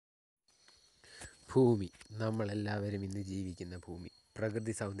ഭൂമി, നമ്മളെല്ലാവരും ഇന്ന് ജീവിക്കുന്ന ഭൂമി,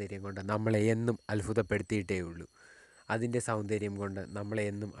 പ്രകൃതി സൗന്ദര്യം കൊണ്ട് നമ്മളെ എന്നും അത്ഭുതപ്പെടുത്തിയിട്ടേ ഉള്ളൂ. അതിൻ്റെ സൗന്ദര്യം കൊണ്ട് നമ്മളെ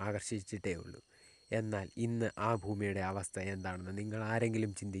എന്നും ആകർഷിച്ചിട്ടേ ഉള്ളൂ. എന്നാൽ ഇന്ന് ആ ഭൂമിയുടെ അവസ്ഥ എന്താണെന്ന് നിങ്ങൾ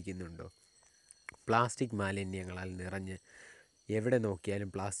ആരെങ്കിലും ചിന്തിക്കുന്നുണ്ടോ? പ്ലാസ്റ്റിക് മാലിന്യങ്ങളാൽ നിറഞ്ഞ് എവിടെ നോക്കിയാലും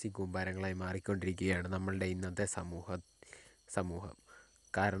പ്ലാസ്റ്റിക് കൂമ്പാരങ്ങളായി മാറിക്കൊണ്ടിരിക്കുകയാണ് നമ്മളുടെ ഇന്നത്തെ സമൂഹം.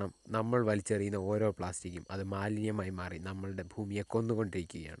 കാരണം നമ്മൾ വലിച്ചെറിയുന്ന ഓരോ പ്ലാസ്റ്റിക്കും അത് മാലിന്യമായി മാറി നമ്മളുടെ ഭൂമിയെ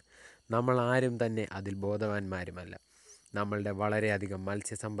കൊന്നുകൊണ്ടിരിക്കുകയാണ്. നമ്മൾ ആരും തന്നെ അതിൽ ബോധവാന്മാരുമല്ല. നമ്മളുടെ വളരെയധികം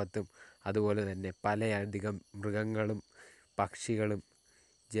മത്സ്യസമ്പത്തും അതുപോലെ തന്നെ പലയധികം മൃഗങ്ങളും പക്ഷികളും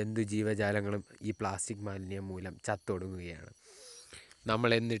ജന്തുജീവജാലങ്ങളും ഈ പ്ലാസ്റ്റിക് മാലിന്യം മൂലം ചത്തൊടുങ്ങുകയാണ്. നമ്മൾ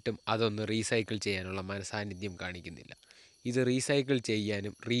എന്നിട്ടും അതൊന്ന് റീസൈക്കിൾ ചെയ്യാനുള്ള മനസാന്നിധ്യം കാണിക്കുന്നില്ല. ഇത് റീസൈക്കിൾ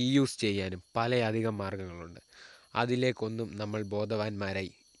ചെയ്യാനും റീയൂസ് ചെയ്യാനും പലയധികം മാർഗങ്ങളുണ്ട്. അതിലേക്കൊന്നും നമ്മൾ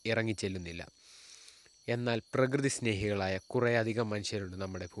ബോധവാന്മാരായി ഇറങ്ങിച്ചെല്ലുന്നില്ല. എന്നാൽ പ്രകൃതി സ്നേഹികളായ കുറേയധികം മനുഷ്യരുണ്ട്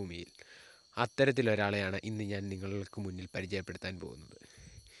നമ്മുടെ ഭൂമിയിൽ. അത്തരത്തിലൊരാളെയാണ് ഇന്ന് ഞാൻ നിങ്ങൾക്ക് മുന്നിൽ പരിചയപ്പെടുത്താൻ പോകുന്നത്.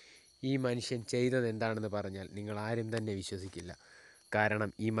 ഈ മനുഷ്യൻ ചെയ്തത് എന്താണെന്ന് പറഞ്ഞാൽ നിങ്ങൾ ആരും തന്നെ വിശ്വസിക്കില്ല. കാരണം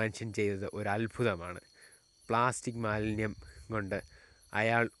ഈ മനുഷ്യൻ ചെയ്തത് ഒരു അത്ഭുതമാണ്. പ്ലാസ്റ്റിക് മാലിന്യം കൊണ്ട്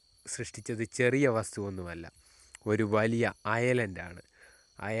അയാൾ സൃഷ്ടിച്ചത് ചെറിയ വസ്തുവൊന്നുമല്ല, ഒരു വലിയ ഐലൻഡാണ്.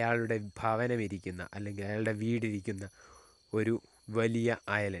 അയാളുടെ ഭവനമിരിക്കുന്ന അല്ലെങ്കിൽ അയാളുടെ വീടിരിക്കുന്ന ഒരു വലിയ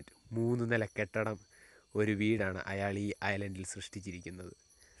ഐലൻഡ്, 3 നില കെട്ടിടം, ഒരു വീടാണ് അയാൾ ഈ ഐലൻഡിൽ സൃഷ്ടിച്ചിരിക്കുന്നത്.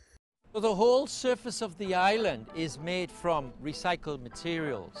 So the whole surface of the island is made from recycled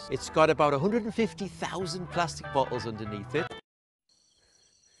materials. It's got about 150,000 plastic bottles underneath it.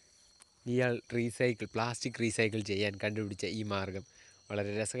 ഇയാൾ പ്ലാസ്റ്റിക് റീസൈക്കിൾ ചെയ്യാൻ കണ്ടുപിടിച്ച ഈ മാർഗം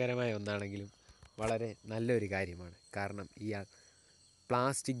വളരെ രസകരമായ ഒന്നാണെങ്കിലും വളരെ നല്ലൊരു കാര്യമാണ്. കാരണം ഇയാൾ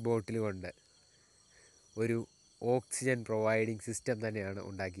പ്ലാസ്റ്റിക് ബോട്ടിൽ കൊണ്ട് ഒരു ഓക്സിജൻ പ്രൊവൈഡിങ് സിസ്റ്റം തന്നെയാണ്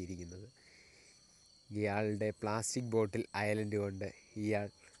ഉണ്ടാക്കിയിരിക്കുന്നത്. ഇയാളുടെ പ്ലാസ്റ്റിക് ബോട്ടിൽ ഐലൻഡ് കൊണ്ട് ഇയാൾ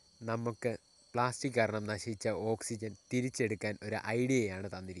നമുക്ക് പ്ലാസ്റ്റിക് കാരണം നശിച്ച ഓക്സിജൻ തിരിച്ചെടുക്കാൻ ഒരു ഐഡിയയാണ്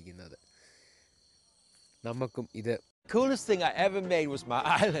തന്നിരിക്കുന്നത്. നമുക്കും ഇത് Coolest thing I ever made was my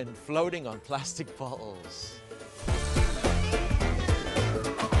island floating on plastic bottles.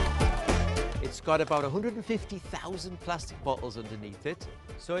 It's got about 150,000 plastic bottles underneath it.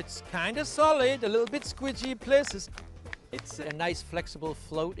 So it's kind of solid, a little bit squidgy in places. It's a nice flexible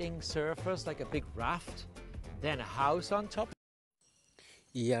floating surface like a big raft. Then a house on top.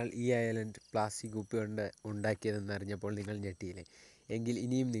 ഇയാൾ ഈ island plastic കുപ്പി കൊണ്ട് ഉണ്ടാക്കിയതെന്ന് അറിഞ്ഞപ്പോൾ നിങ്ങൾ ഞെട്ടിയില്ലേ? എങ്കിൽ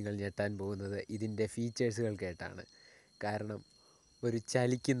ഇനിയും നിങ്ങൾ ഞെട്ടാൻ പോകുന്നത് ഇതിൻ്റെ ഫീച്ചേഴ്സുകൾ കേട്ടാണ്. കാരണം ഒരു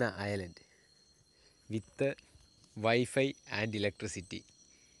ചലിക്കുന്ന island with wifi and electricity.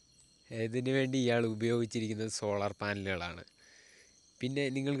 ഇതിനു വേണ്ടി ഇയാൾ ഉപയോഗിച്ചിരിക്കുന്നത് സോളാർ പാനലുകളാണ്. പിന്നെ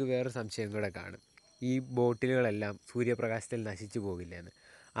നിങ്ങൾക്ക് വേറൊരു സംശയം കൂടെ കാണും, ഈ ബോട്ടിലുകളെല്ലാം സൂര്യപ്രകാശത്തിൽ നശിച്ചു പോകില്ലെന്ന്.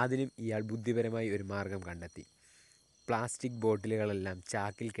 അതിനും ഇയാൾ ബുദ്ധിപരമായി ഒരു മാർഗം കണ്ടെത്തി. പ്ലാസ്റ്റിക് ബോട്ടിലുകളെല്ലാം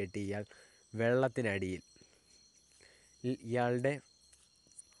ചാക്കിൽ കെട്ടി ഇയാൾ വെള്ളത്തിനടിയിൽ, ഇയാളുടെ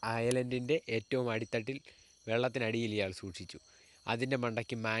ഐലൻഡിൻ്റെ ഏറ്റവും അടിത്തട്ടിൽ വെള്ളത്തിനടിയിൽ ഇയാൾ സൂക്ഷിച്ചു. അതിൻ്റെ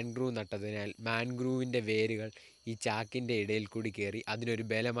മണ്ടയ്ക്ക് മാൻഗ്രൂവ് നട്ടതിനാൽ മാൻഗ്രൂവിൻ്റെ വേരുകൾ ഈ ചാക്കിൻ്റെ ഇടയിൽ കൂടി കയറി അതിനൊരു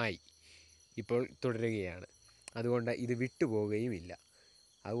ബലമായി ഇപ്പോൾ തുടരുകയാണ്. അതുകൊണ്ട് ഇത് വിട്ടുപോവുകയുമില്ല.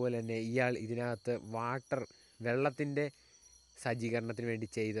 അതുപോലെ തന്നെ ഇയാൾ ഇതിനകത്ത് വെള്ളത്തിൻ്റെ സജ്ജീകരണത്തിന് വേണ്ടി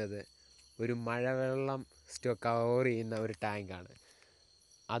ചെയ്തത് ഒരു മഴവെള്ളം സ്റ്റോർ ചെയ്യുന്ന ഒരു ടാങ്കാണ്.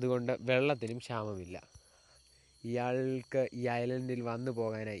 അതുകൊണ്ട് വെള്ളത്തിനും ക്ഷാമമില്ല. ഇയാൾക്ക് ഈ ഐലൻഡിൽ വന്നു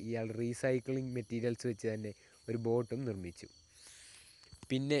പോകാനായി ഇയാൾ റീസൈക്ലിംഗ് മെറ്റീരിയൽസ് വെച്ച് തന്നെ ഒരു ബോട്ടും നിർമ്മിച്ചു.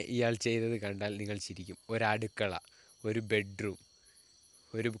 പിന്നെ ഇയാൾ ചെയ്തത് കണ്ടാൽ നിങ്ങൾ ചിരിക്കും. ഒരടുക്കള, ഒരു ബെഡ്റൂം,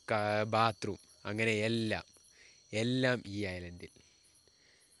 ഒരു ബാത്റൂം, അങ്ങനെ എല്ലാം ഈ ഐലൻഡിൽ.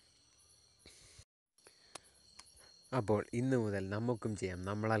 അപ്പോൾ ഇന്നു മുതൽ നമുക്കും ചെയ്യാം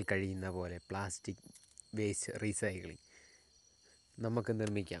നമ്മളാൽ കഴിയുന്ന പോലെ പ്ലാസ്റ്റിക് വേസ്റ്റ് റീസൈക്ലിംഗ്. നമുക്ക്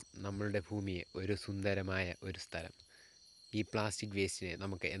നിർമ്മിക്കാം നമ്മളുടെ ഭൂമിയെ ഒരു സുന്ദരമായ ഒരു സ്ഥലം. ഈ പ്ലാസ്റ്റിക് വേസ്റ്റിനെ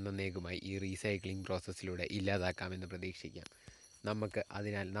നമുക്ക് എന്നേക്കുമായി ഈ റീസൈക്ലിംഗ് പ്രോസസ്സിലൂടെ ഇല്ലാതാക്കാമെന്ന് പ്രതീക്ഷിക്കാം. നമുക്ക്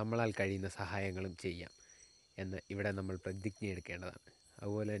അതിനാൽ നമ്മളാൽ കഴിയുന്ന സഹായങ്ങളും ചെയ്യാം എന്ന് ഇവിടെ നമ്മൾ പ്രതിജ്ഞയെടുക്കേണ്ടതാണ്.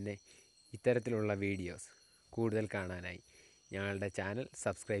 അതുപോലെ തന്നെ ഇത്തരത്തിലുള്ള വീഡിയോസ് കൂടുതൽ കാണാനായി ഞങ്ങളുടെ ചാനൽ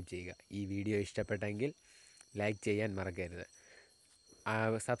സബ്സ്ക്രൈബ് ചെയ്യുക. ഈ വീഡിയോ ഇഷ്ടപ്പെട്ടെങ്കിൽ ലൈക്ക് ചെയ്യാൻ മറക്കരുത്.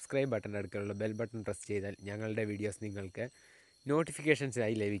 സബ്സ്ക്രൈബ് ബട്ടൺ അടുത്തുള്ള ബെൽ ബട്ടൺ പ്രസ് ചെയ്താൽ ഞങ്ങളുടെ വീഡിയോസ് നിങ്ങൾക്ക്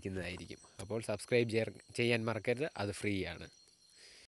നോട്ടിഫിക്കേഷൻസായി ലഭിക്കുന്നതായിരിക്കും. അപ്പോൾ സബ്സ്ക്രൈബ് ചെയ്യാൻ മറക്കരുത്, അത് ഫ്രീ ആണ്.